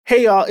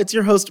Hey y'all, it's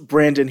your host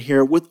Brandon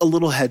here with a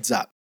little heads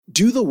up.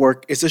 Do the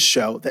Work is a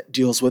show that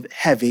deals with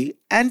heavy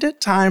and at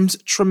times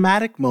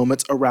traumatic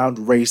moments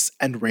around race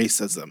and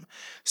racism.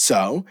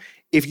 So,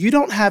 if you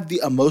don't have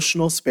the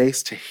emotional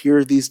space to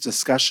hear these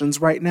discussions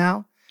right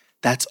now,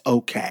 that's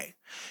okay.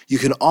 You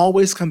can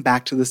always come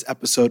back to this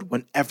episode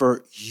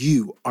whenever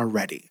you are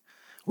ready.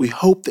 We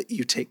hope that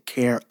you take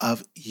care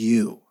of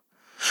you.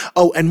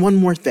 Oh, and one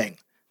more thing.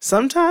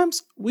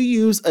 Sometimes we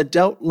use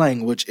adult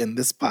language in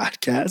this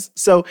podcast,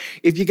 so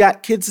if you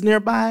got kids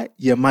nearby,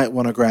 you might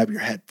want to grab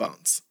your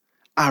headphones.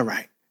 All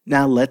right,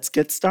 now let's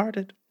get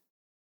started.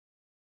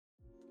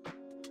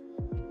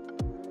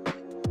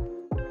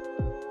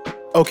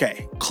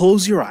 Okay,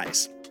 close your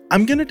eyes.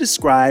 I'm going to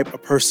describe a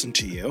person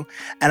to you,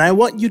 and I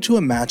want you to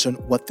imagine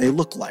what they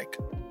look like.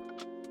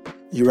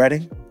 You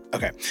ready?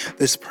 Okay,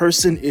 this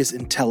person is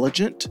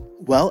intelligent,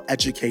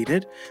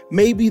 well-educated,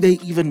 maybe they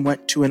even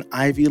went to an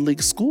Ivy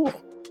League school.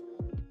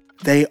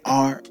 They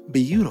are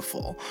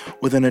beautiful,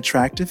 with an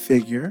attractive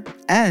figure,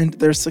 and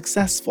they're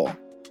successful.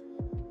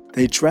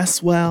 They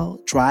dress well,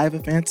 drive a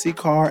fancy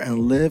car, and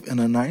live in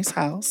a nice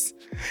house.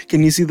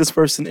 Can you see this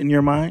person in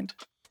your mind?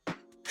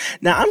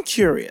 Now, I'm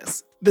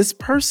curious, this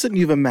person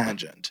you've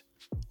imagined,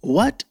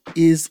 what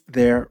is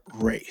their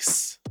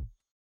race?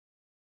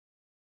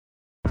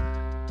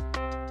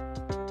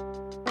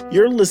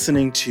 You're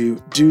listening to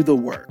Do the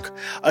Work,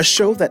 a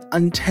show that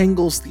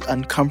untangles the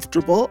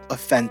uncomfortable,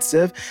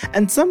 offensive,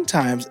 and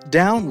sometimes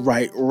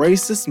downright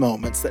racist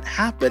moments that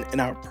happen in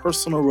our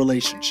personal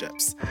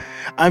relationships.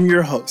 I'm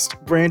your host,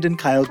 Brandon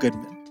Kyle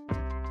Goodman.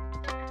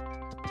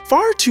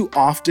 Far too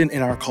often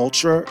in our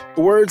culture,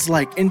 words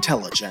like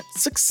intelligent,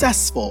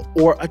 successful,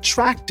 or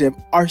attractive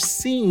are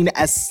seen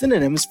as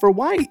synonyms for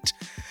white.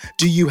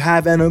 Do you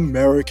have an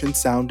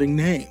American-sounding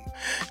name?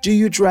 Do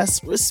you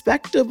dress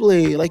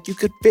respectably, like you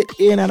could fit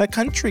in at a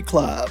country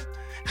club?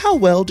 How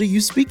well do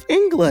you speak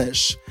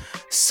English?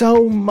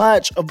 So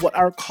much of what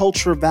our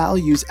culture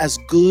values as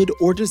good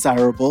or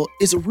desirable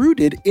is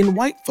rooted in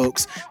white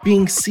folks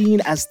being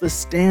seen as the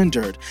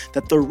standard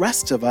that the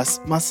rest of us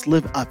must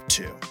live up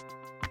to.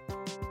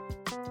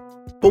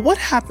 But what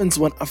happens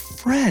when a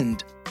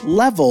friend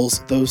levels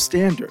those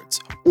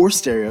standards or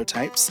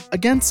stereotypes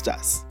against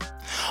us?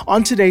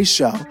 On today's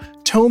show,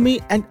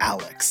 Tomi and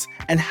Alex,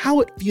 and how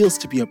it feels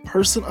to be a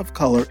person of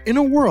color in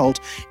a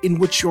world in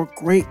which your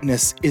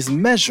greatness is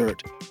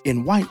measured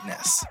in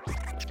whiteness.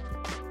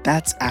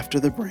 That's after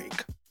the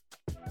break.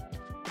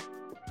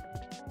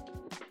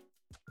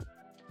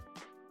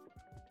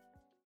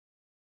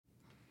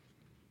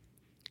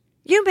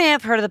 You may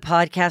have heard of the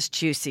podcast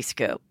Juicy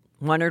Scoop.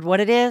 Wondered what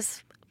it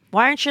is?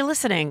 Why aren't you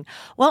listening?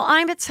 Well,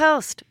 I'm its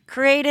host.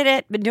 Created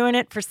it, been doing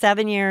it for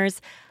 7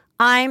 years.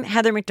 I'm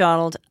Heather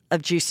McDonald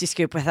of Juicy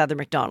Scoop with Heather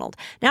McDonald.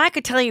 Now, I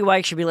could tell you why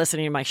you should be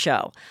listening to my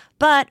show,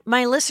 but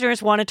my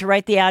listeners wanted to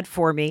write the ad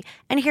for me,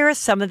 and here are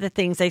some of the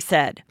things they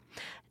said.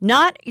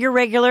 Not your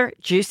regular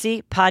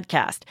juicy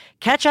podcast.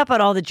 Catch up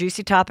on all the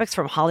juicy topics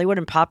from Hollywood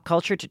and pop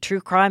culture to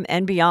true crime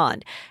and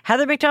beyond.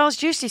 Heather McDonald's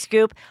Juicy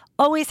Scoop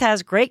always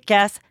has great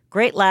guests,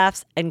 great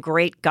laughs, and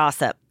great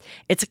gossip.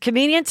 It's a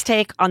comedian's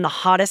take on the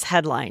hottest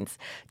headlines.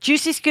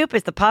 Juicy Scoop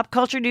is the pop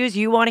culture news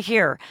you want to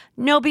hear.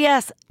 No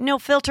BS, no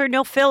filter,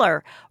 no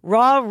filler.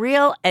 Raw,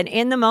 real, and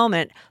in the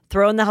moment.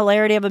 Throw in the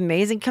hilarity of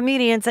amazing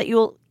comedians that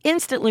you'll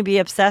instantly be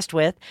obsessed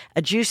with,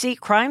 a juicy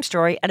crime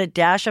story, and a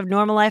dash of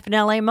normal life in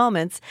LA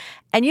moments,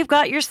 and you've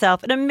got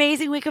yourself an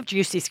amazing week of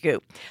Juicy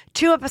Scoop.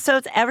 2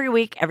 episodes every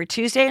week, every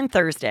Tuesday and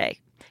Thursday.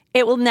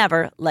 It will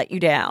never let you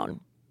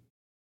down.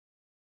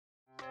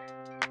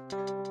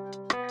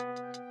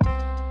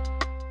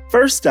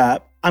 First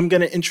up, I'm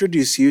going to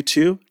introduce you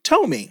to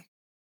Tomi.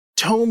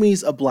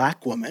 Tomi's a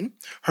Black woman.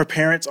 Her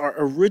parents are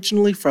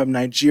originally from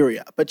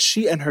Nigeria, but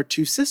she and her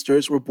 2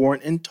 sisters were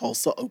born in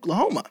Tulsa,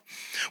 Oklahoma.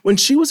 When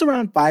she was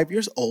around 5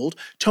 years old,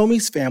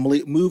 Tomi's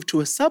family moved to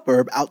a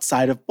suburb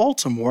outside of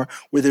Baltimore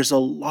where there's a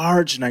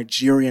large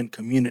Nigerian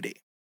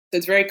community.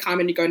 It's very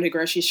common to go into a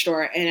grocery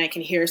store and I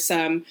can hear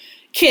some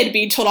kid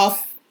being told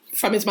off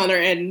from his mother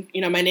in,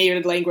 my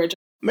native language.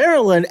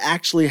 Maryland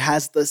actually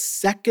has the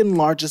second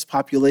largest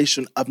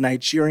population of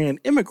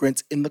Nigerian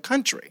immigrants in the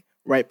country,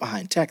 right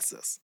behind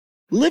Texas.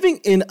 Living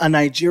in a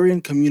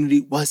Nigerian community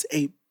was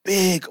a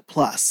big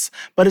plus,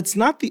 but it's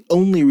not the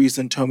only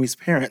reason Tomi's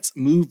parents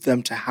moved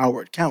them to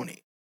Howard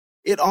County.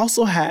 It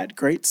also had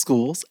great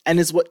schools and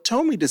is what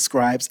Tomi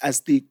describes as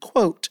the,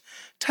 quote,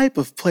 type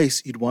of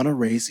place you'd want to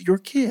raise your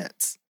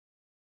kids.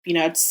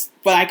 It's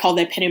what I call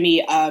the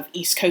epitome of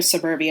East Coast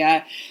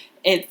suburbia.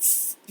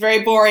 It's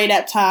very boring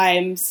at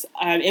times.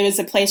 It was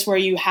a place where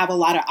you have a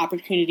lot of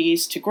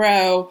opportunities to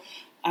grow,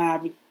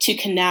 to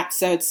connect.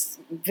 So it's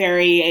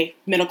very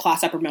middle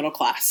class, upper middle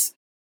class.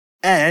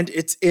 And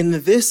it's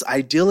in this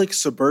idyllic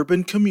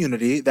suburban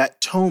community that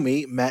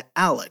Tomi met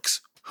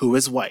Alex, who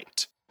is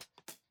white.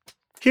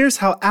 Here's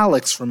how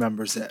Alex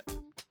remembers it.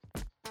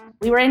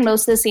 We were in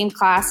most of the same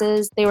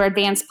classes. They were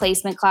advanced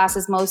placement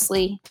classes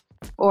mostly,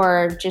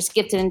 or just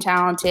gifted and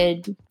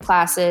talented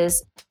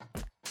classes.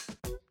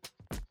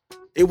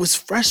 It was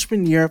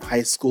freshman year of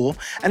high school,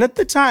 and at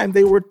the time,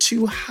 they were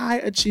two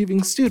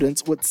high-achieving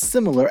students with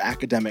similar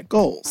academic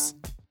goals.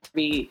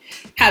 We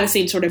had the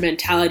same sort of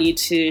mentality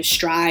to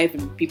strive,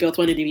 and we both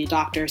wanted to be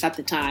doctors at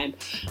the time.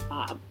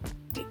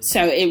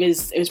 So it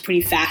was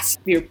pretty fast.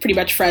 We were pretty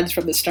much friends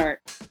from the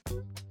start.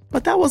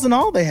 But that wasn't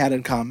all they had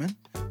in common.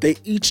 They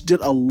each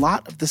did a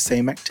lot of the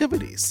same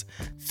activities: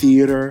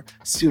 theater,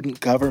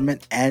 student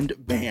government, and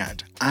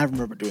band. I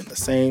remember doing the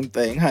same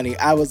thing, honey.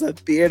 I was a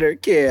theater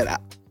kid. I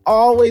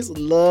always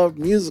loved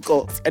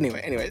musicals.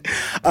 Anyway,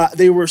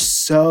 they were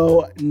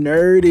so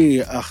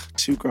nerdy. Ugh,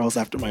 two girls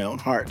after my own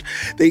heart.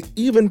 They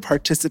even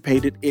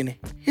participated in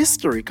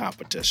history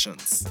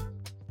competitions.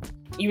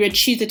 You would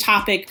choose a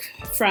topic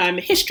from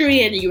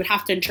history, and you would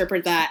have to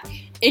interpret that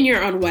in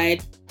your own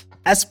way.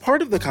 As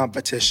part of the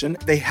competition,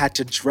 they had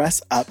to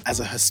dress up as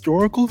a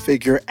historical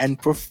figure and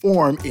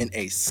perform in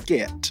a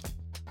skit.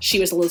 She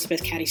was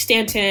Elizabeth Cady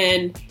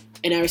Stanton,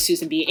 and I was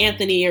Susan B.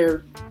 Anthony,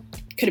 or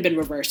could have been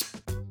reversed.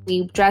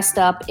 We dressed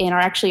up in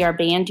our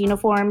band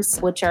uniforms,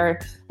 which are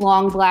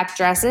long black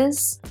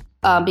dresses,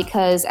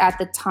 because at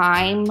the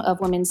time of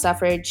women's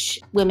suffrage,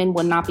 women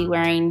would not be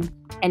wearing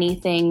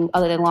anything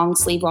other than long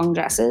sleeve, long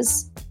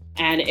dresses.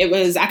 And it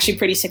was actually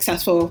pretty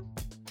successful.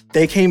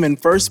 They came in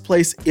first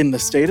place in the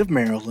state of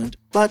Maryland,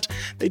 but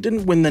they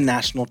didn't win the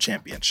national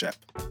championship.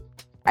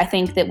 I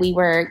think that we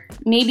were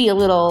maybe a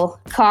little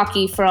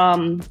cocky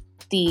from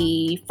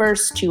the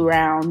first two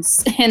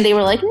rounds, and they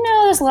were like,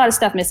 no, there's a lot of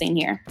stuff missing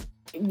here.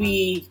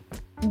 We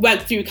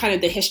went through kind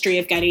of the history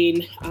of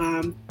getting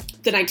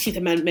the 19th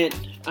Amendment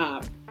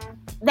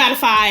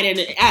ratified and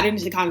added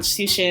into the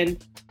Constitution.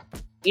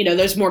 You know,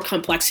 there's more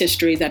complex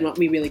history than what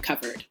we really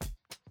covered.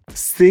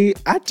 See,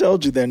 I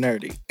told you they're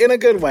nerdy. In a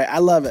good way. I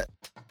love it.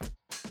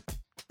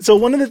 So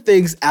one of the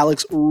things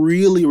Alex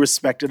really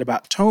respected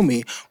about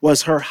Tomi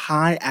was her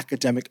high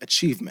academic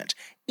achievement,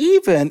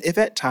 even if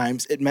at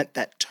times it meant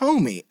that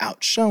Tomi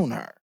outshone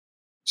her.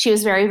 She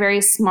was very,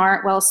 very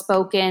smart,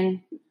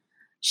 well-spoken.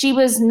 She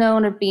was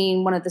known as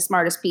being one of the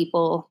smartest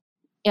people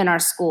in our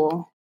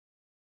school.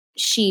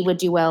 She would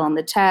do well on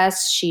the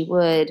tests. She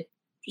was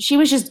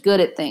just good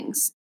at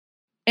things.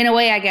 In a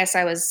way, I guess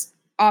I was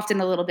often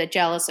a little bit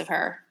jealous of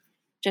her,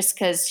 just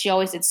because she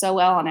always did so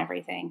well on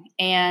everything.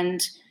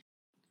 And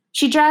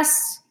she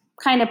dressed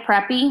kind of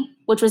preppy,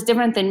 which was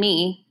different than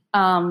me.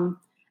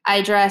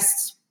 I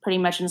dressed pretty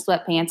much in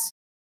sweatpants.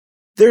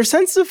 Their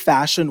sense of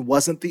fashion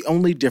wasn't the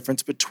only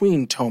difference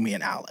between Tomi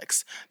and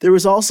Alex. There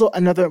was also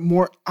another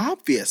more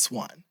obvious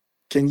one.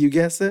 Can you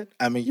guess it?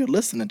 I mean, you're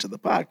listening to the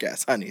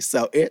podcast, honey,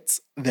 so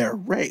it's their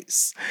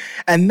race.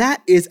 And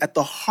that is at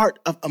the heart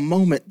of a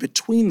moment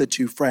between the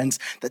two friends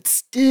that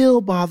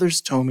still bothers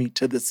Tomi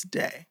to this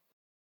day.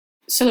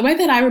 So the way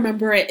that I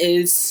remember it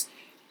is,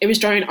 it was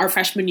during our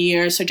freshman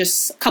year, so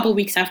just a couple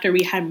weeks after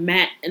we had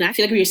met, and I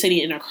feel like we were sitting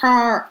in a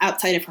car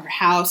outside of her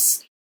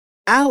house.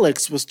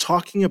 Alex was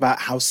talking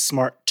about how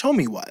smart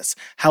Tomi was,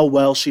 how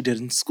well she did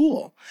in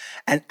school.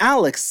 And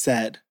Alex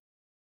said,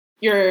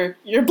 You're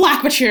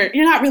black, but you're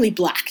not really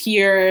black.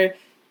 You're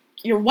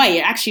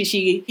white. Actually,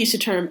 she used the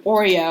term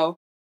Oreo.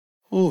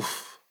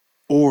 Oof,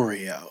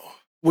 Oreo.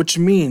 Which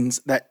means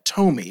that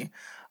Tomi,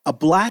 a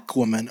black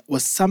woman,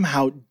 was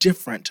somehow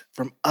different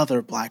from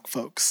other black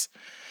folks.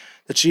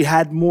 That she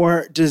had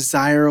more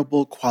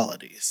desirable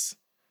qualities,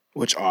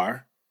 which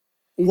are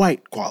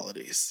white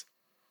qualities,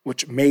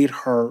 which made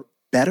her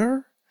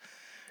better.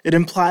 It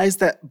implies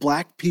that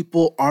black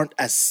people aren't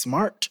as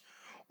smart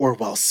or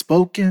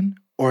well-spoken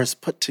or as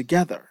put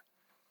together.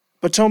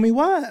 But Tomi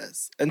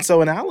was. And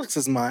so in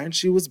Alex's mind,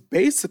 she was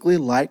basically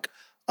like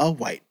a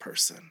white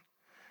person.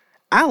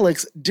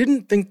 Alex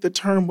didn't think the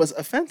term was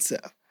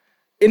offensive.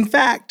 In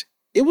fact,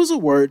 it was a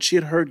word she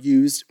had heard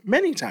used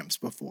many times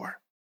before.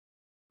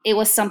 It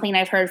was something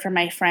I've heard from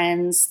my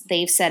friends.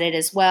 They've said it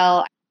as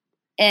well.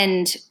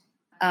 And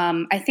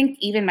I think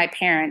even my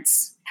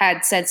parents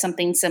had said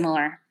something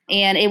similar.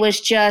 And it was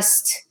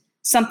just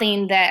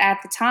something that at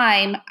the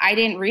time I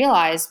didn't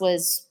realize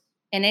was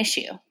an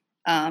issue.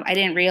 I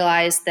didn't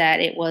realize that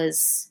it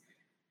was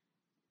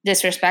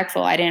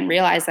disrespectful. I didn't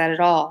realize that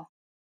at all.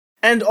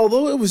 And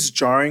although it was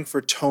jarring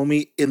for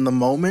Tomi in the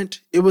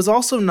moment, it was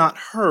also not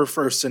her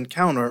first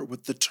encounter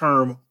with the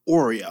term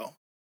Oreo.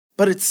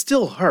 But it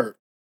still hurt.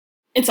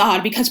 It's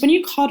odd because when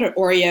you called it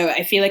Oreo,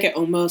 I feel like it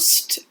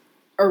almost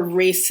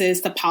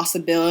erases the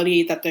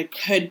possibility that there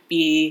could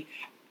be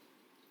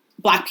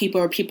Black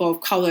people or people of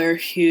color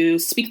who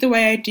speak the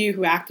way I do,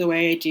 who act the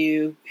way I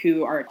do,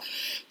 who are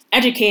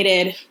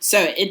educated.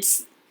 So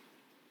it's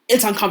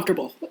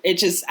uncomfortable. It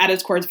just, at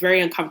its core, it's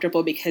very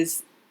uncomfortable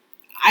because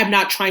I'm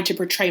not trying to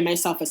portray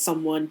myself as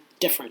someone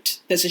different.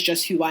 This is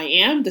just who I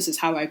am. This is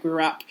how I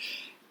grew up.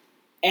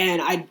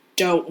 And I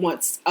don't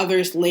want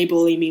others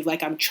labeling me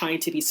like I'm trying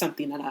to be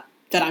something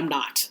that I'm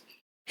not.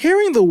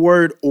 Hearing the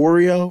word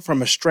Oreo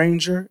from a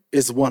stranger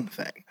is one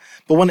thing,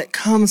 but when it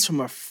comes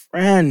from a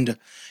friend,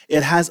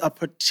 it has a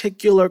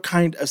particular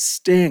kind of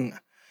sting.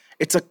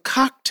 It's a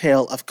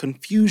cocktail of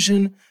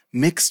confusion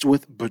mixed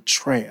with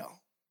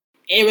betrayal.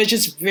 it was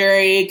just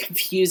very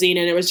confusing,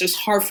 and it was just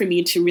hard for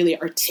me to really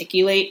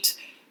articulate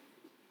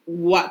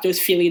what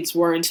those feelings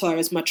were until I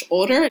was much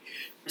older.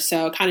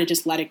 So kind of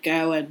just let it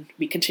go, and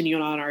we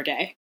continued on our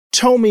day.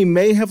 Tomi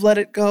may have let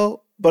it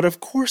go, but of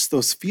course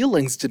those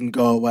feelings didn't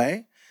go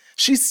away.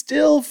 She's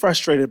still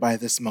frustrated by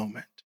this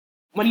moment.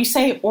 When you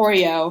say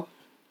Oreo,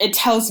 it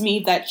tells me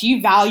that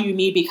you value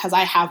me because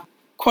I have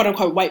quote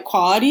unquote white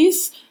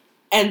qualities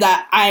and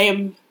that I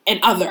am an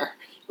other.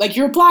 Like,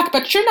 you're Black,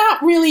 but you're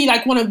not really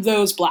like one of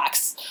those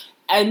Blacks.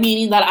 And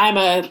meaning that I'm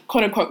a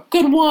quote unquote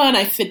good one,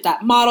 I fit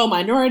that model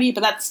minority,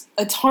 but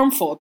it's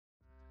harmful.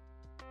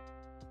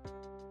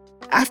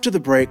 After the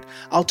break,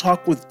 I'll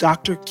talk with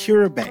Dr.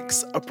 Kira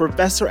Banks, a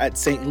professor at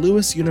St.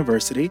 Louis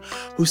University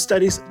who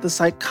studies the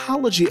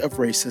psychology of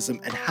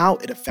racism and how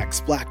it affects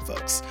Black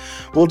folks.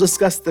 We'll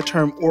discuss the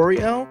term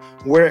Oreo,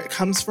 where it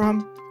comes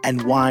from,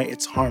 and why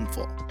it's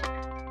harmful.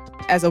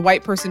 As a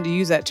white person to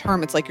use that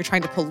term, it's like you're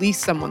trying to police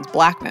someone's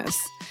Blackness,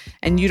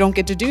 and you don't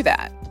get to do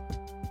that.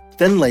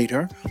 Then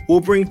later, we'll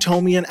bring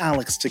Tomi and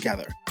Alex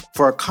together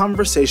for a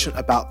conversation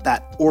about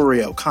that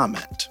Oreo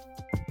comment.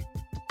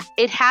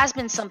 It has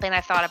been something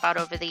I thought about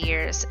over the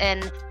years,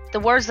 and the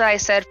words that I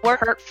said were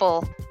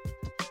hurtful.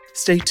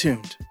 Stay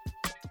tuned.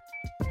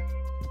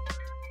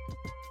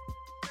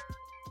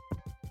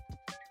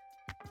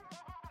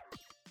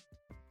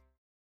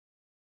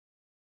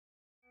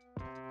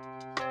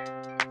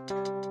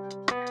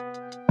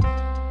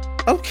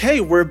 Okay,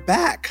 we're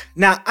back.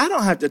 Now, I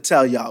don't have to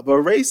tell y'all, but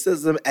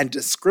racism and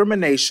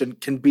discrimination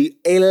can be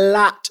a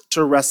lot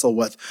to wrestle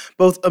with,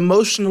 both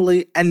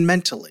emotionally and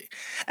mentally.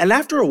 And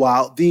after a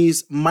while,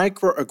 these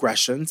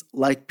microaggressions,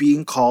 like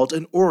being called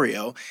an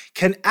Oreo,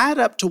 can add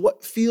up to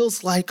what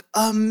feels like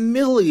a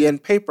million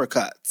paper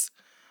cuts.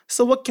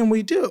 So what can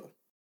we do?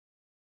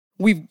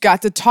 We've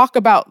got to talk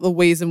about the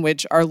ways in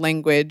which our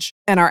language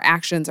and our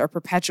actions are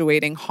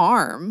perpetuating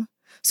harm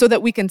so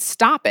that we can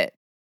stop it.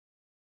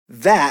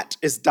 That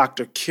is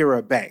Dr.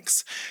 Kira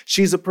Banks.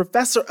 She's a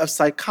professor of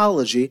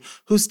psychology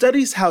who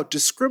studies how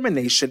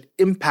discrimination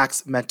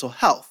impacts mental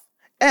health.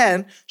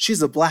 And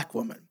she's a Black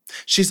woman.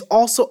 She's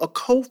also a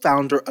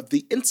co-founder of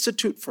the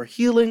Institute for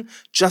Healing,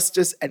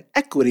 Justice, and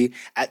Equity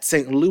at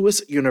St.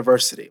 Louis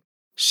University.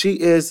 She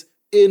is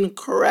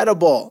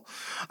incredible.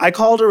 I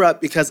called her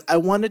up because I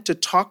wanted to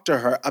talk to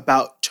her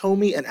about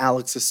Tomi and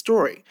Alex's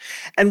story.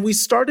 And we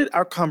started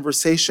our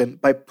conversation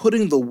by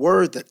putting the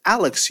word that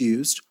Alex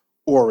used,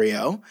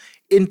 Oreo,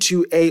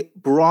 into a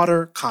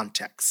broader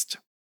context.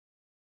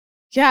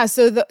 Yeah,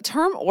 so the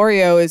term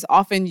Oreo is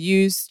often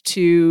used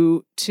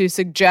to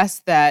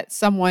suggest that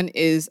someone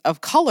is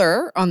of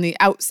color on the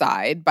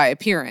outside by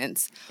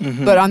appearance,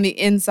 but on the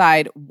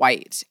inside,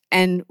 white.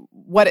 And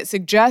what it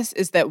suggests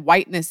is that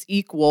whiteness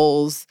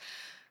equals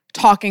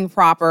talking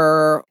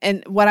proper.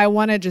 And what I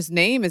want to just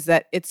name is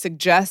that it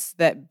suggests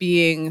that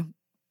being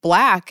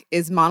Black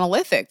is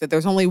monolithic, that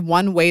there's only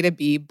one way to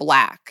be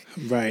Black.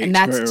 Right. And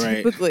that's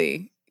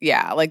typically,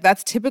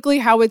 that's typically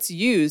how it's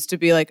used, to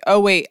be like, oh,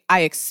 wait,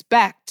 I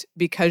expect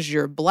because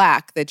you're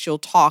Black that you'll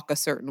talk a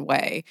certain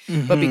way.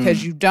 But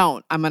because you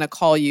don't, I'm going to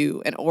call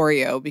you an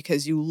Oreo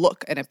because you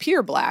look and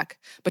appear Black,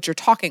 but you're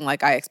talking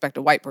like I expect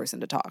a white person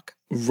to talk.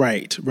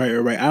 Right.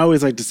 I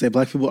always like to say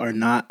Black people are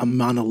not a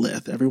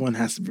monolith. Everyone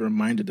has to be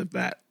reminded of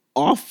that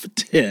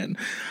often.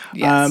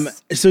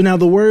 Yes. So now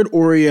the word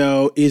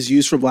Oreo is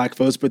used for Black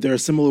folks, but there are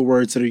similar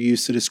words that are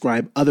used to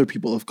describe other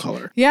people of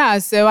color. Yeah,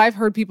 so I've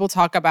heard people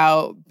talk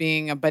about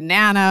being a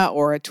banana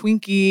or a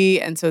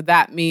Twinkie, and so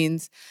that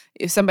means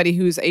if somebody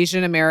who's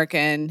Asian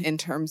American in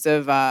terms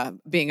of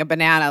being a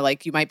banana,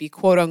 like you might be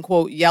quote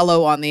unquote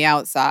yellow on the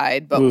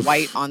outside, but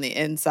white on the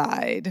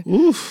inside.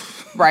 Oof.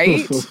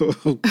 Right?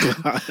 Oh,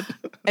 God.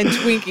 And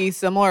Twinkie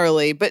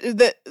similarly. But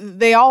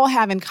they all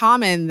have in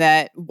common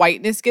that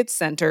whiteness gets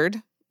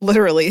centered,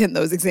 literally in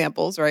those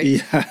examples, right?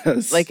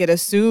 Yes. Like it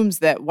assumes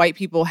that white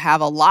people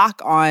have a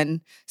lock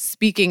on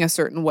speaking a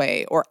certain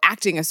way or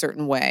acting a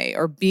certain way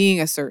or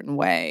being a certain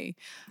way.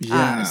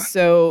 Yeah.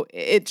 So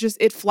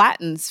it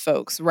flattens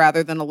folks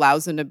rather than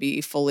allows them to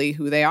be fully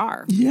who they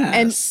are. Yes.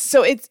 And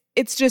so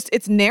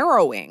it's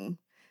narrowing.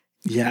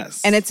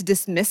 Yes. And it's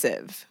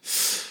dismissive.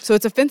 So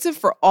it's offensive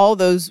for all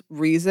those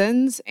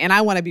reasons. And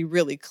I want to be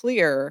really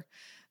clear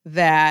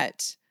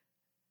that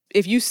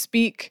if you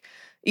speak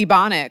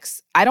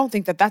Ebonics, I don't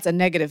think that that's a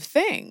negative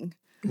thing.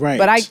 Right.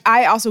 But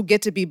I also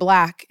get to be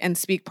Black and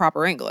speak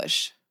proper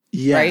English.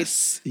 Yes.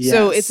 Right? Yes.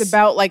 So it's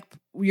about like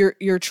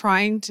you're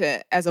trying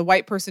to, as a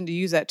white person, to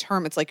use that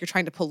term, it's like you're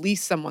trying to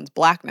police someone's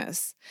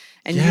Blackness.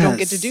 And you don't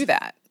get to do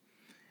that.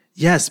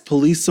 Yes,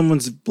 police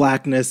someone's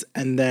Blackness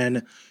and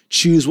then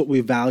choose what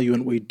we value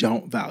and what we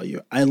don't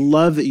value. I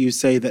love that you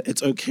say that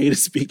it's okay to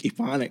speak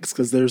Ebonics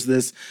because there's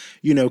this,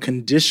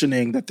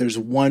 conditioning that there's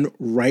one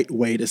right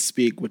way to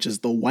speak, which is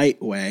the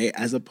white way,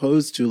 as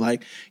opposed to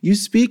like, you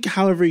speak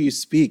however you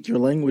speak. Your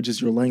language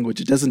is your language.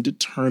 It doesn't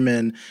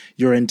determine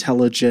your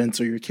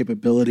intelligence or your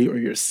capability or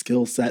your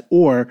skill set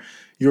or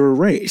your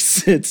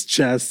race.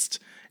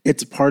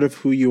 It's part of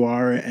who you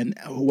are and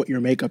what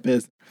your makeup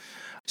is.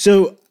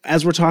 So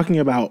as we're talking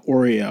about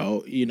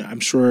Oreo,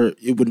 I'm sure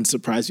it wouldn't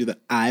surprise you that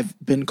I've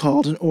been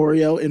called an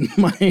Oreo in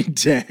my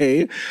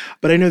day,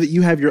 but I know that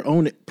you have your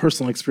own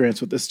personal experience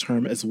with this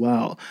term as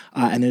well,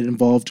 and it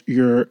involved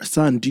your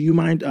son. Do you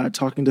mind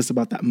talking to us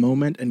about that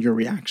moment and your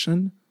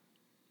reaction?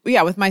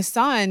 Yeah, with my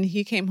son,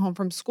 he came home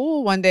from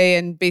school one day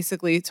and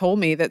basically told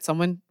me that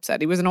someone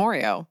said he was an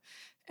Oreo.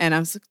 And I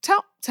was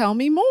like, tell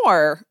me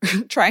more,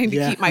 trying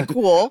to keep my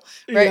cool,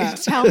 right? Yeah.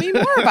 Tell me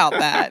more about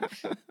that.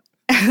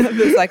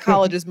 The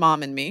psychologist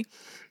mom and me.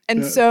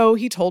 And so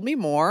he told me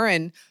more,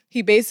 and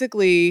he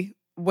basically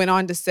went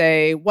on to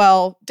say,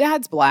 well,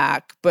 Dad's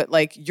black, but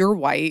like you're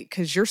white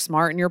because you're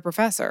smart and you're a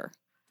professor.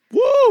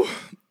 Woo!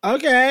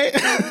 Okay.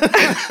 And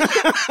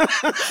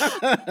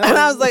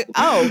I was like,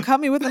 oh, cut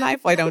me with a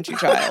knife, why don't you,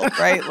 child?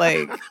 Right?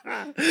 Like,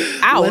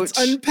 ouch. Let's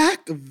unpack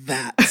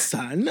that,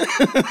 son.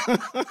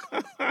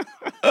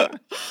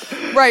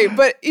 Right.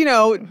 But,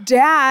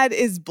 Dad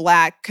is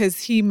black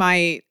because he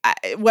might,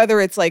 whether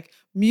it's like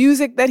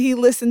music that he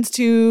listens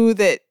to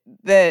that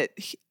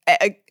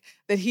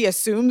he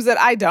assumes that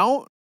I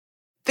don't,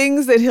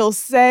 things that he'll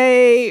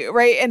say,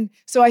 right? And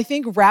so I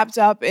think wrapped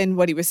up in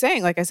what he was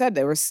saying, like I said,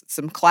 there was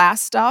some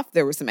class stuff,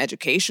 there was some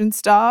education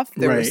stuff,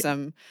 there was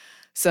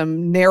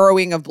some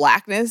narrowing of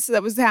blackness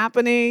that was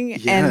happening.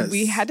 Yes. And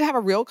we had to have a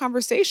real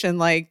conversation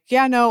like,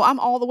 yeah, no, I'm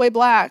all the way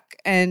black.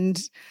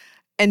 And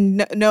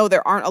no,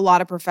 there aren't a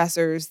lot of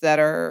professors that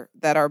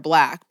are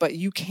black, but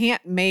you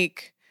can't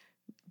make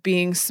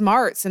being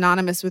smart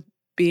synonymous with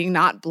being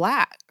not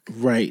black.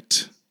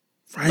 Right.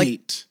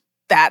 Like,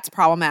 that's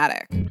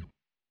problematic.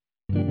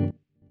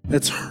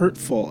 That's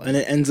hurtful. And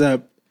it ends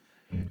up,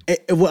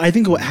 I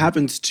think what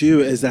happens too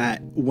is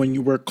that when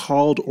you were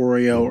called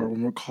Oreo or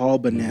when we're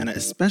called banana,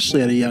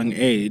 especially at a young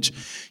age,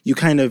 you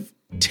kind of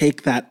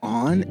take that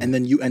on and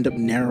then you end up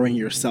narrowing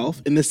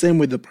yourself in the same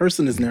way the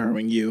person is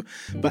narrowing you.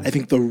 But I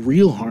think the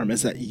real harm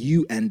is that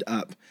you end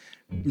up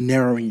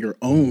narrowing your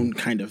own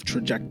kind of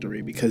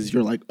trajectory because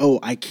you're like, oh,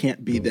 I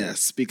can't be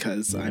this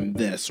because I'm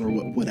this, or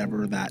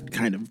whatever that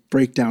kind of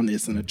breakdown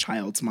is in a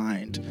child's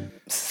mind.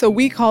 So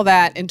we call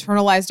that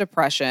internalized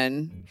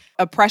oppression.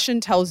 Oppression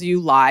tells you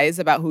lies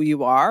about who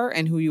you are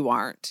and who you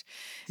aren't.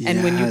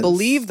 And when you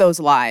believe those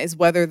lies,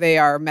 whether they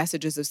are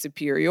messages of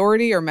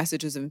superiority or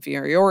messages of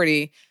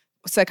inferiority,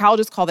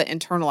 psychologists call that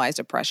internalized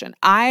oppression.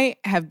 I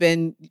have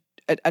been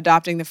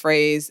adopting the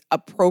phrase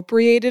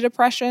appropriated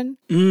oppression.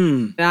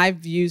 And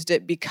I've used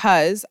it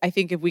because I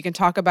think if we can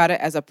talk about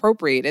it as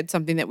appropriated,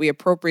 something that we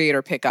appropriate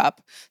or pick up.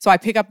 So I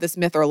pick up this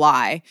myth or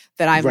lie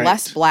that I'm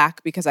less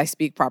black because I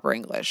speak proper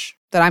English,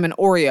 that I'm an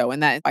Oreo,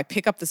 and that I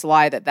pick up this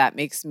lie that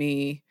makes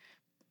me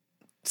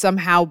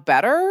somehow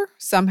better,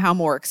 somehow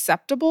more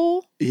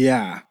acceptable.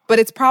 Yeah. But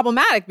it's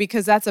problematic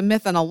because that's a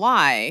myth and a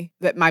lie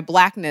that my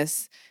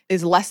blackness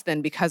is less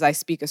than because I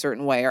speak a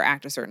certain way or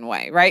act a certain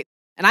way, right?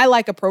 And I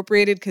like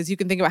appropriated because you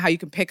can think about how you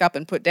can pick up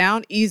and put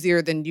down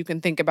easier than you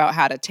can think about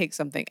how to take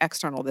something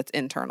external that's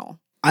internal.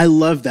 I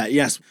love that.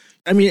 Yes.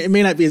 I mean, it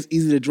may not be as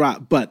easy to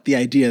drop, but the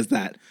idea is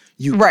that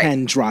you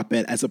can drop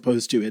it as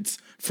opposed to it's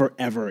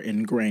forever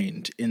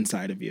ingrained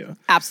inside of you.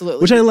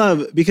 Absolutely. Which I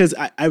love because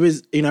I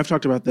was, I've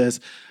talked about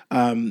this,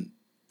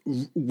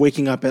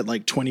 waking up at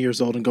like 20 years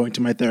old and going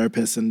to my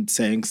therapist and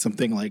saying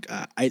something like,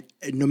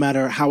 no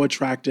matter how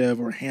attractive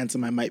or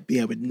handsome I might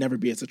be, I would never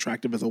be as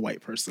attractive as a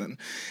white person.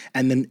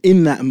 And then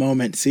in that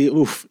moment,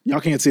 y'all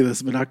can't see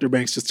this, but Dr.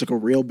 Banks just took a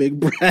real big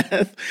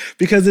breath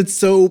because it's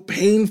so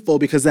painful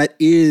because that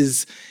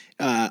is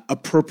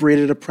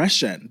appropriated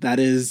oppression. That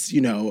is,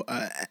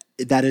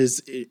 that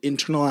is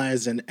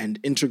internalized and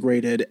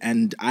integrated.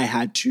 And I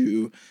had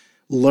to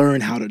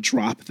learn how to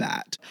drop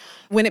that.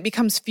 When it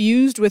becomes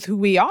fused with who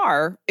we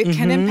are, it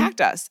can impact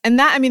us. And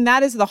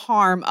that is the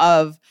harm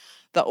of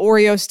the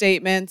Oreo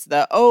statements,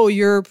 oh,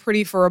 you're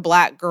pretty for a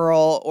black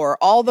girl, or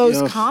all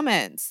those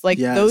comments. Like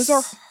those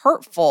are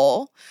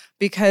hurtful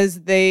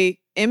because they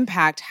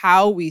impact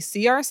how we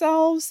see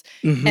ourselves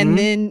and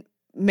then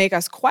make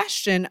us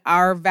question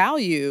our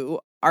value,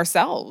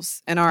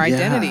 ourselves, and our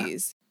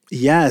identities.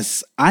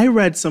 Yes. I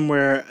read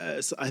somewhere,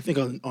 I think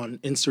on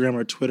Instagram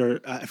or Twitter,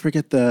 I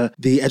forget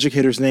the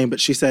educator's name, but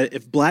she said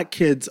if black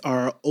kids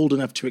are old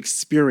enough to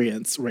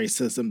experience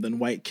racism, then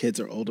white kids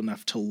are old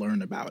enough to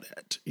learn about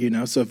it.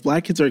 So if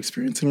black kids are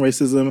experiencing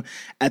racism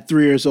at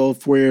 3 years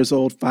old, 4 years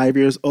old, 5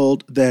 years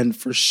old, then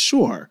for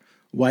sure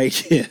white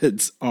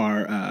kids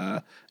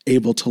are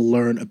able to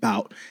learn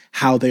about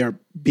how they are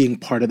being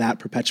part of that,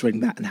 perpetuating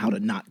that, and how to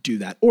not do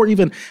that, or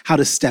even how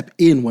to step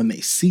in when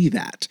they see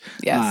that,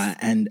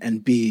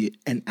 and be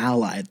an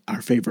ally.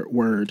 Our favorite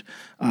word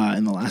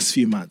in the last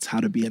few months,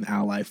 how to be an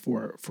ally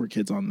for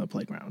kids on the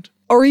playground.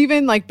 Or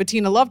even like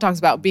Bettina Love talks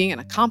about being an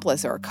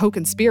accomplice or a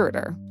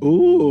co-conspirator.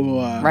 Ooh.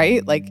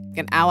 Right? Like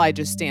an ally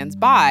just stands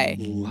by.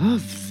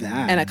 Love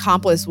that. An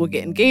accomplice will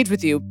get engaged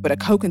with you, but a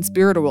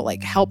co-conspirator will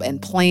like help and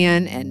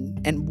plan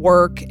and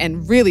work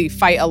and really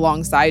fight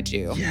alongside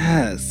you.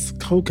 Yes.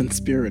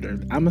 Co-conspirator.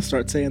 I'm going to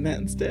start saying that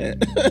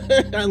instead.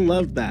 I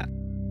love that.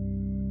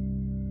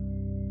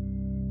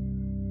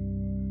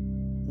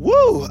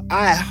 Woo!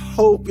 I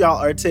hope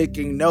y'all are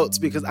taking notes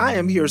because I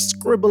am here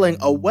scribbling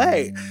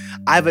away.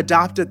 I've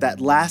adopted that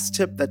last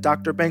tip that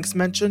Dr. Banks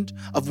mentioned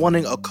of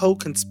wanting a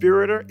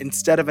co-conspirator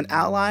instead of an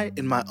ally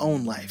in my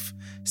own life.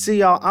 See,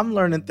 y'all, I'm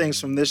learning things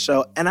from this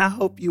show, and I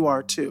hope you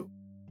are too.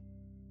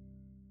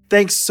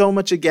 Thanks so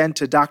much again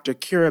to Dr.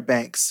 Kira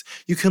Banks.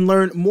 You can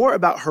learn more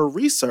about her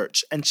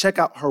research and check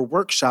out her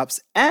workshops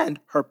and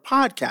her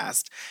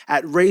podcast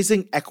at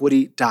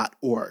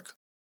raisingequity.org.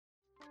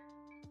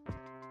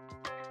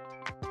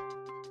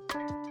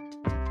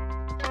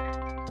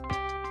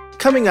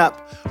 Coming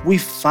up, we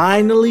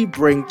finally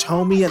bring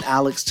Tomi and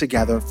Alex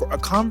together for a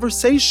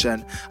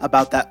conversation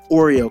about that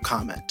Oreo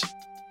comment.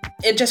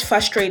 It just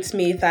frustrates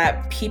me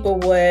that people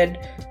would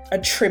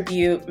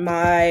attribute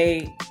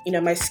my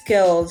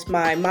skills,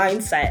 my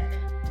mindset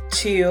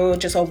to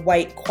just a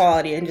white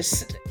quality and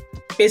just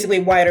basically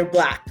white or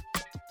black.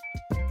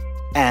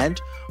 And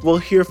we'll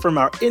hear from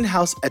our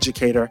in-house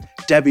educator,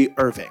 Debbie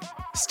Irving.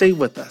 Stay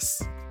with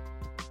us.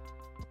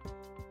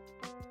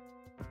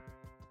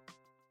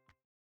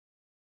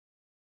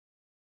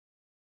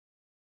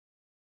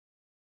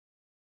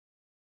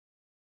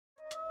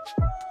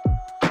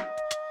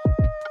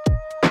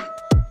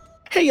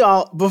 Hey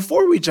y'all,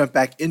 before we jump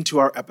back into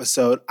our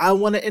episode, I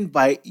want to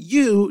invite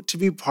you to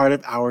be part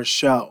of our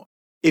show.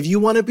 If you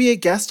want to be a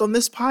guest on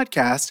this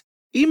podcast,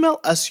 email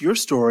us your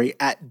story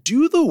at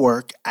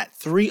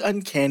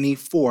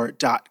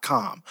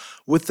dothework@3uncanny4.com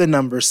with the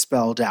numbers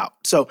spelled out.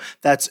 So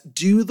that's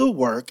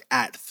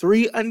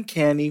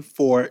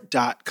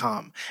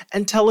dothework@3uncanny4.com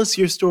and tell us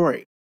your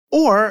story.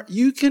 Or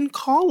you can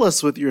call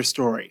us with your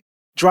story.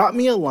 Drop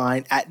me a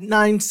line at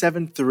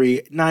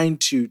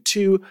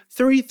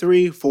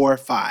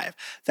 973-922-3345.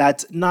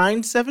 That's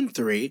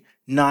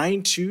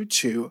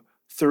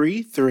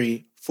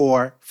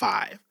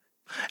 973-922-3345.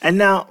 And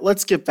now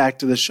let's get back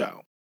to the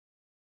show.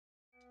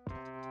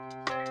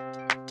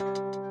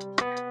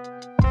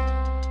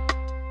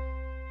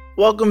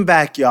 Welcome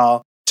back,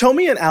 y'all.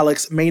 Tomi and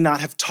Alex may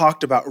not have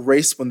talked about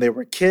race when they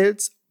were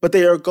kids, but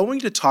they are going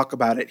to talk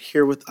about it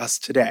here with us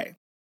today.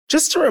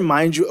 Just to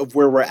remind you of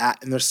where we're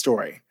at in their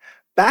story.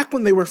 Back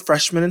when they were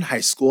freshmen in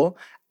high school,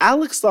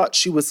 Alex thought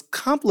she was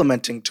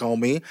complimenting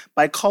Tomi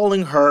by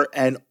calling her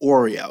an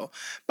Oreo,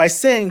 by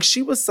saying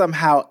she was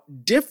somehow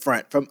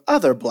different from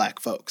other Black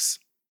folks.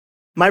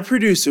 My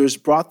producers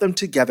brought them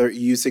together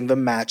using the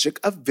magic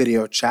of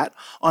video chat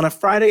on a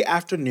Friday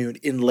afternoon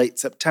in late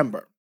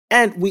September,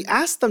 and we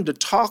asked them to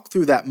talk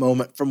through that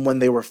moment from when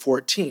they were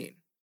 14.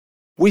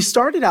 We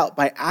started out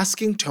by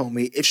asking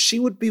Tomi if she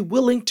would be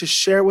willing to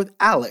share with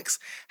Alex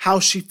how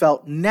she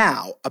felt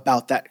now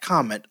about that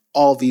comment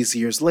all these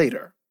years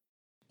later.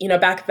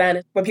 Back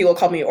then, when people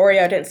called me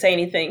Oreo, I didn't say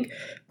anything.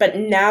 But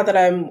now that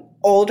I'm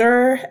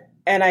older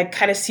and I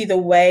kind of see the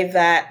way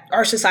that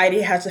our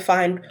society has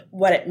defined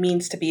what it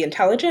means to be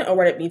intelligent or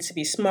what it means to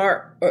be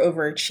smart or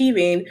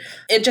overachieving,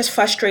 it just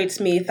frustrates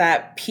me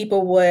that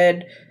people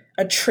would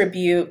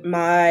attribute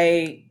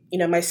my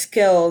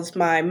skills,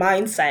 my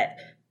mindset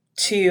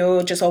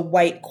to just a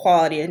white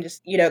quality and just,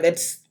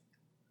 it's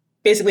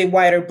basically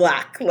white or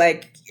black,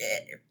 like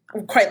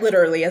quite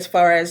literally as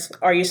far as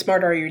are you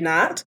smart or are you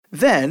not?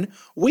 Then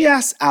we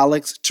asked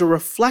Alex to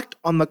reflect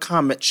on the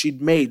comment she'd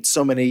made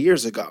so many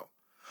years ago.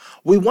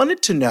 We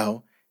wanted to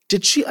know,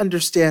 did she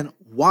understand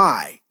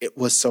why it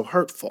was so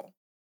hurtful?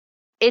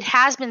 It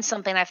has been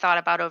something I've thought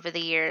about over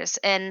the years,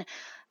 and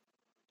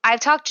I've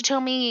talked to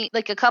Tomi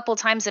like a couple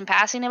times in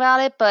passing about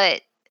it,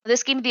 but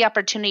this gave me the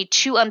opportunity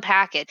to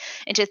unpack it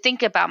and to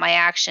think about my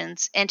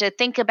actions and to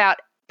think about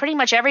pretty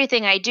much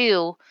everything I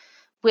do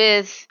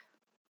with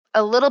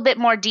a little bit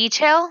more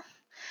detail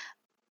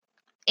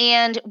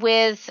and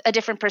with a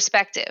different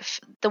perspective.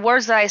 The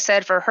words that I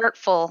said were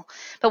hurtful,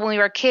 but when we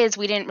were kids,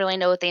 we didn't really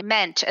know what they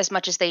meant as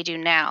much as they do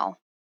now.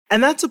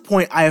 And that's a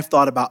point I have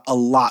thought about a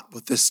lot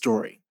with this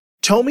story.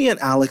 Tomi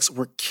and Alex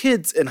were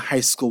kids in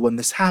high school when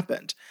this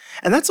happened.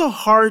 And that's a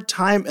hard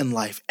time in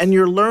life, and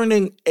you're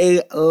learning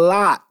a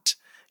lot.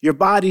 Your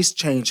body's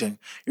changing.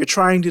 You're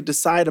trying to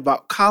decide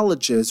about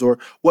colleges or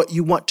what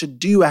you want to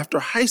do after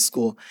high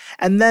school.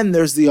 And then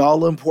there's the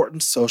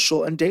all-important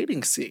social and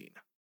dating scene.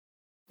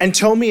 And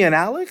Tomi and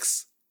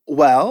Alex?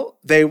 Well,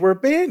 they were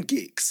band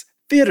geeks,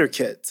 theater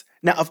kids.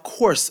 Now, of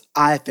course,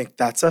 I think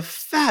that's a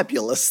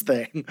fabulous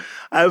thing.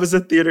 I was a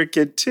theater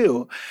kid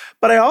too.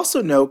 But I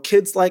also know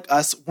kids like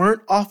us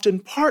weren't often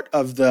part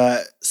of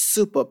the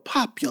super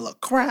popular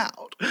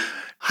crowd.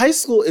 High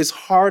school is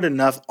hard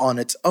enough on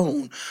its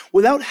own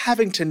without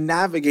having to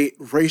navigate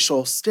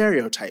racial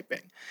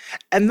stereotyping.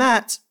 And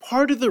that's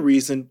part of the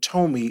reason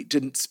Tomi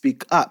didn't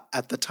speak up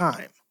at the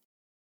time.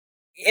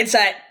 It's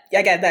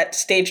that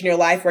stage in your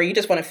life where you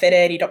just want to fit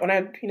in. You don't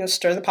want to,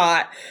 stir the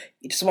pot.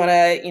 You just want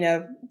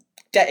to,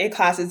 get your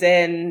classes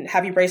in,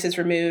 have your braces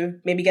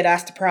removed, maybe get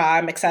asked to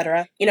prom,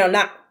 etc.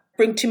 Not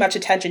bring too much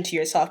attention to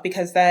yourself,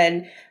 because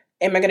then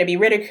am I going to be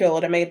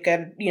ridiculed? Am I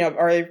going to,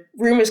 are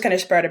rumors going to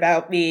spread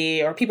about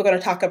me, or people going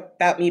to talk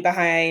about me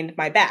behind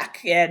my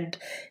back? And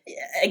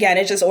again,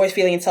 it's just always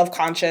feeling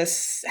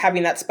self-conscious,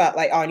 having that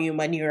spotlight on you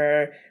when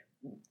you're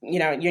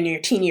you're in your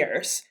teen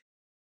years.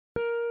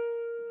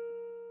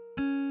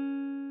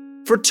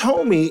 For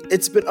Tomi,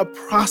 it's been a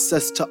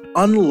process to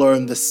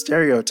unlearn the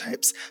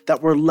stereotypes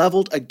that were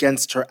leveled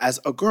against her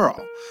as a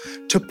girl,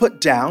 to put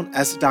down,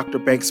 as Dr.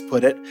 Banks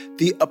put it,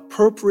 the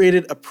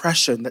appropriated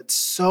oppression that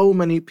so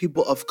many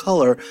people of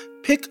color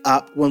pick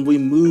up when we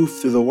move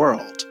through the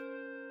world.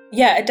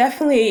 Yeah, it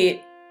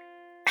definitely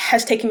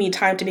has taken me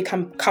time to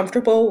become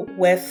comfortable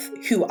with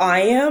who I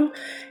am.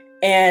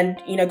 And,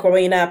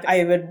 growing up,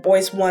 I would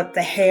always want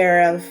the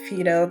hair of,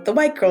 the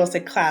white girls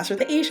in class or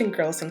the Asian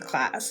girls in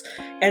class.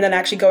 And then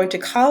actually going to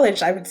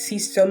college, I would see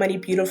so many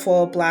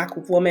beautiful Black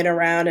women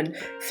around and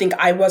think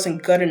I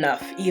wasn't good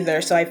enough either.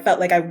 So I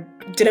felt like I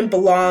didn't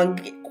belong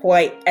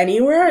quite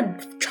anywhere.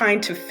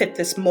 Trying to fit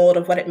this mold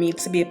of what it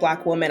means to be a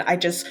Black woman, I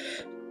just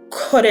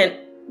couldn't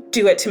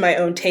do it to my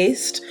own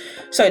taste.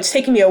 So it's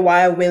taken me a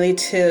while really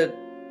to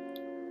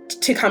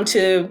come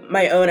to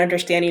my own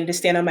understanding, to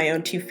stand on my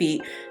own 2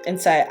 feet and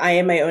say, I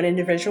am my own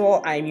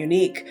individual, I am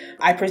unique.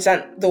 I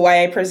present the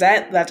way I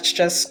present, that's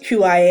just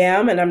who I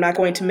am, and I'm not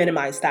going to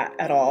minimize that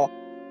at all.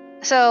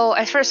 So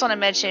I first want to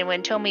mention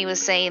when Tomi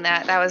was saying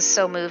that was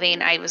so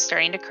moving. I was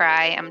starting to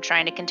cry. I'm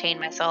trying to contain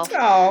myself.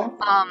 Oh.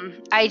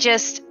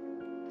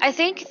 I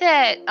think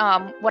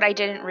that what I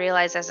didn't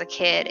realize as a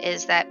kid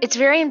is that it's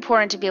very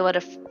important to be able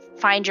to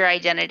find your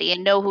identity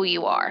and know who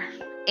you are.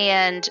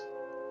 And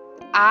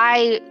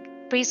I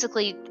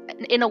basically,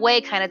 in a way,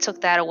 kind of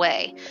took that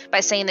away by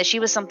saying that she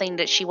was something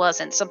that she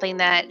wasn't, something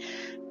that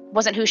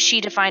wasn't who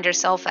she defined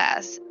herself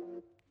as.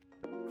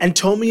 And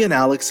Tomi and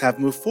Alex have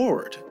moved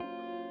forward.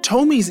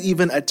 Tomi's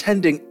even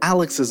attending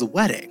Alex's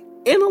wedding.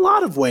 In a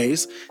lot of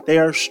ways, they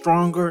are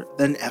stronger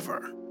than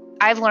ever.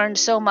 I've learned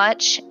so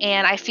much,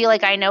 and I feel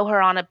like I know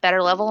her on a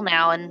better level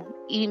now, and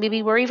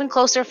maybe we're even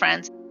closer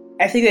friends.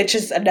 I think it's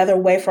just another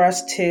way for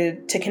us to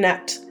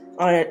connect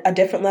on a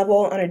different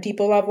level, on a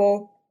deeper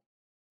level.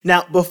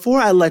 Now,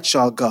 before I let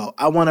y'all go,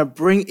 I want to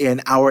bring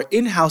in our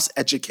in-house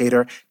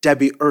educator,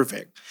 Debbie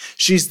Irving.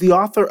 She's the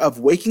author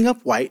of Waking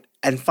Up White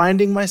and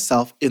Finding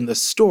Myself in the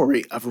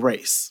Story of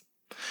Race.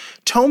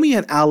 Tomi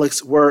and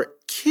Alex were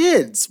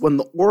kids when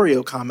the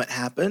Oreo comment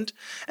happened,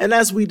 and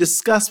as we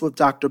discussed with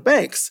Dr.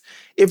 Banks,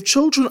 if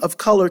children of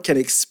color can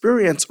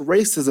experience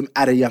racism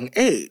at a young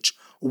age,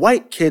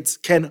 white kids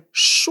can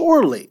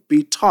surely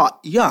be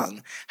taught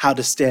young how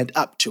to stand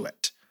up to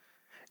it.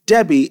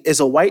 Debbie is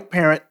a white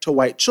parent to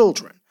white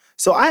children.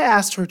 So I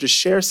asked her to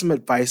share some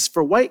advice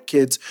for white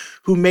kids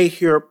who may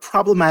hear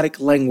problematic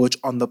language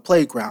on the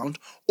playground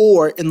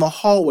or in the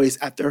hallways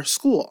at their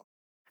school.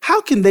 How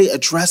can they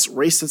address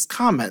racist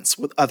comments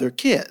with other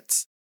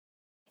kids?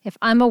 If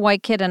I'm a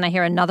white kid and I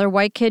hear another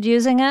white kid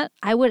using it,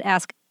 I would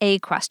ask a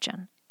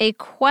question. A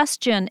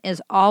question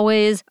is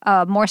always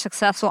a more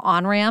successful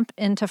on-ramp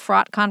into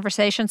fraught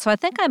conversation. So I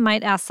think I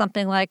might ask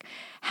something like,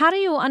 how do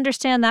you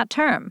understand that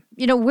term?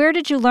 Where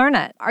did you learn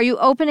it? Are you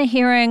open to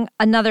hearing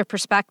another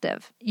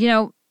perspective?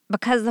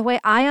 Because the way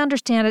I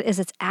understand it is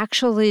it's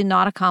actually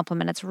not a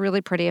compliment. It's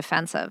really pretty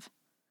offensive.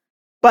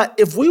 But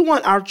if we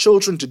want our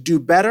children to do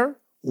better,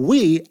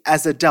 we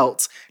as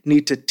adults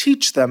need to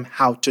teach them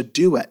how to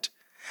do it.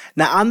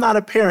 Now, I'm not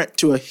a parent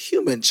to a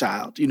human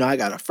child. I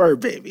got a fur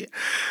baby.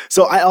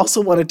 So I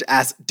also wanted to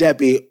ask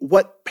Debbie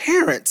what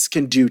parents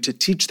can do to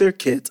teach their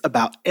kids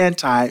about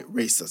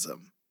anti-racism.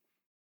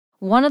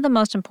 One of the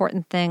most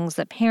important things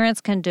that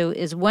parents can do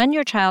is when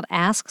your child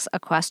asks a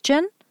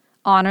question,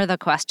 honor the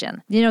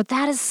question.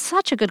 That is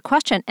such a good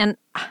question. And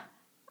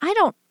I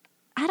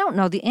don't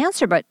know the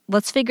answer, but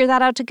let's figure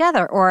that out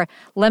together. Or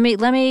let me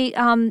do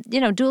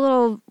a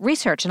little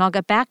research and I'll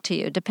get back to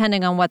you,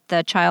 depending on what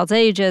the child's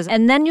age is.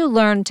 And then you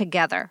learn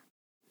together.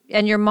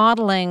 And you're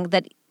modeling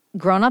that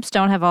grown-ups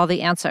don't have all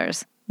the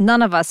answers.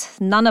 None of us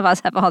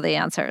have all the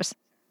answers.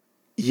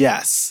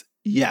 Yes,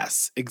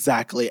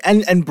 exactly.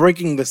 And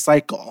breaking the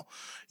cycle.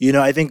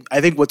 I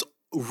think what's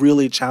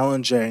really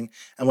challenging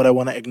and what I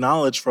want to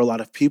acknowledge for a lot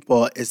of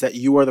people is that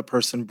you are the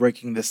person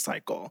breaking this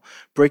cycle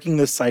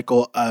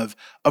of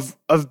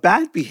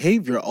bad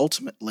behavior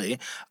ultimately,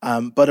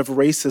 but of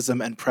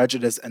racism and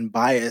prejudice and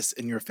bias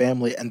in your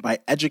family. And by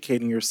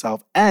educating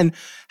yourself and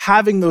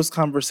having those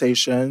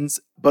conversations,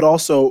 but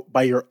also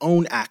by your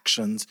own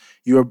actions,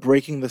 you are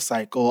breaking the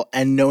cycle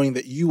and knowing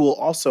that you will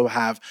also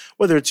have,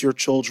 whether it's your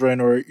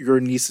children or your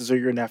nieces or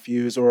your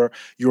nephews or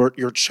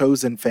your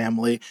chosen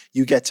family,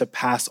 you get to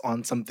pass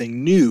on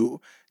something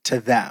new to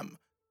them.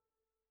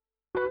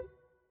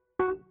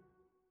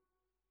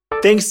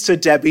 Thanks to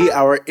Debbie,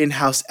 our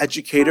in-house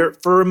educator,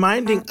 for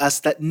reminding us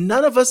that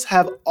none of us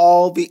have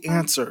all the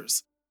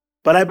answers.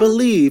 But I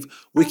believe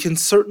we can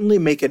certainly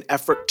make an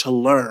effort to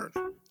learn,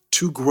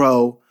 to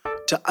grow,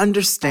 to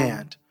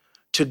understand,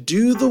 to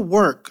do the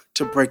work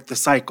to break the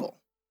cycle.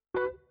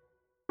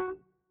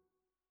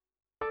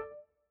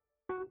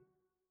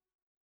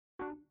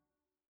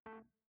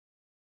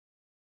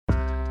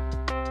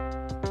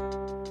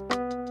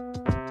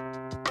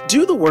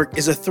 Do the Work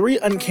is a 3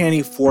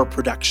 Uncanny 4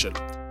 production.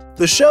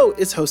 The show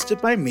is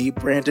hosted by me,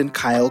 Brandon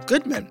Kyle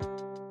Goodman.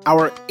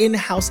 Our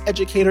in-house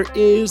educator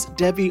is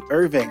Debbie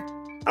Irving.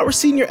 Our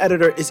senior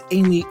editor is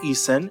Amy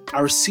Eason.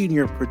 Our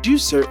senior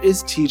producer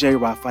is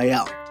TJ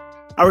Raphael.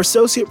 Our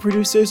associate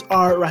producers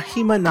are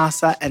Rahima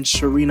Nasa and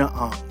Sharina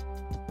Ong.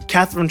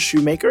 Catherine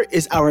Shoemaker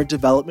is our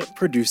development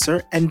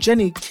producer, and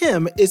Jenny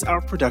Kim is our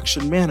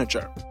production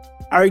manager.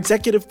 Our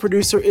executive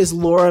producer is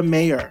Laura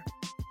Mayer.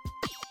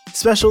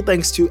 Special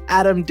thanks to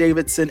Adam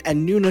Davidson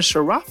and Nuna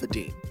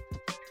Sharafuddin.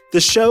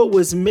 The show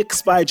was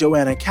mixed by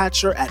Joanna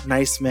Katcher at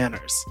Nice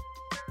Manners.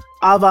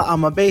 Ava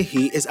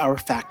Amabehi is our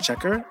fact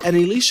checker, and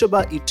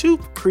Elishaba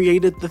Itup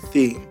created the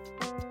theme.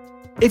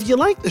 If you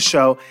like the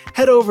show,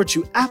 head over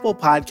to Apple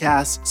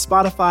Podcasts,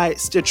 Spotify,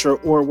 Stitcher,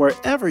 or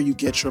wherever you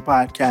get your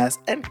podcasts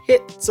and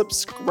hit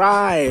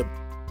subscribe.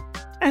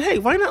 And hey,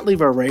 why not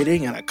leave a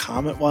rating and a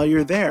comment while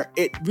you're there?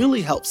 It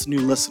really helps new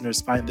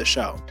listeners find the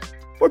show.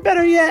 Or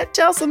better yet,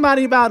 tell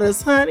somebody about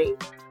us, honey.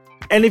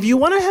 And if you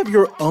want to have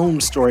your own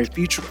story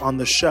featured on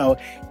the show,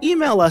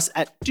 email us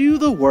at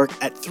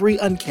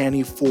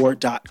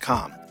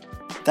dothework@3uncanny4.com.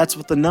 That's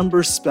with the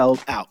numbers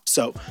spelled out.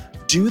 So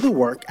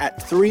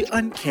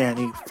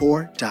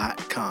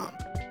dothework@3uncanny4.com.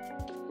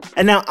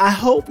 And now I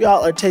hope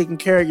y'all are taking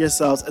care of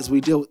yourselves as we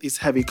deal with these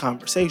heavy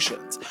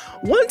conversations.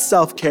 One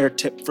self-care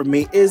tip from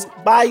me is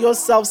buy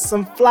yourself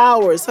some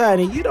flowers,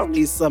 honey. You don't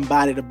need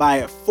somebody to buy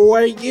it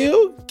for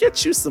you.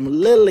 Get you some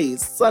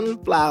lilies,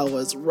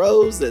 sunflowers,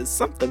 roses,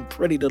 something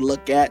pretty to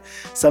look at,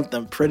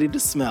 something pretty to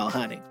smell,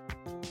 honey.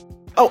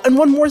 Oh, and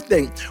one more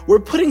thing. We're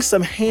putting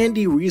some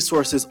handy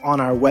resources on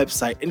our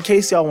website in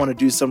case y'all want to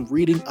do some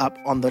reading up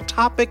on the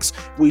topics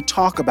we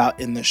talk about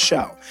in the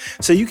show.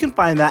 So you can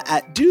find that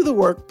at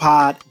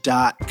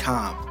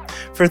dotheworkpod.com.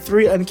 For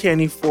 3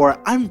 Uncanny 4,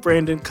 I'm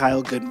Brandon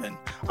Kyle Goodman.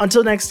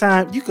 Until next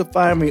time, you can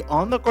find me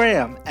on the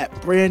gram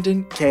at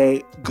Brandon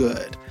K.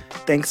 Good.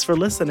 Thanks for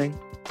listening.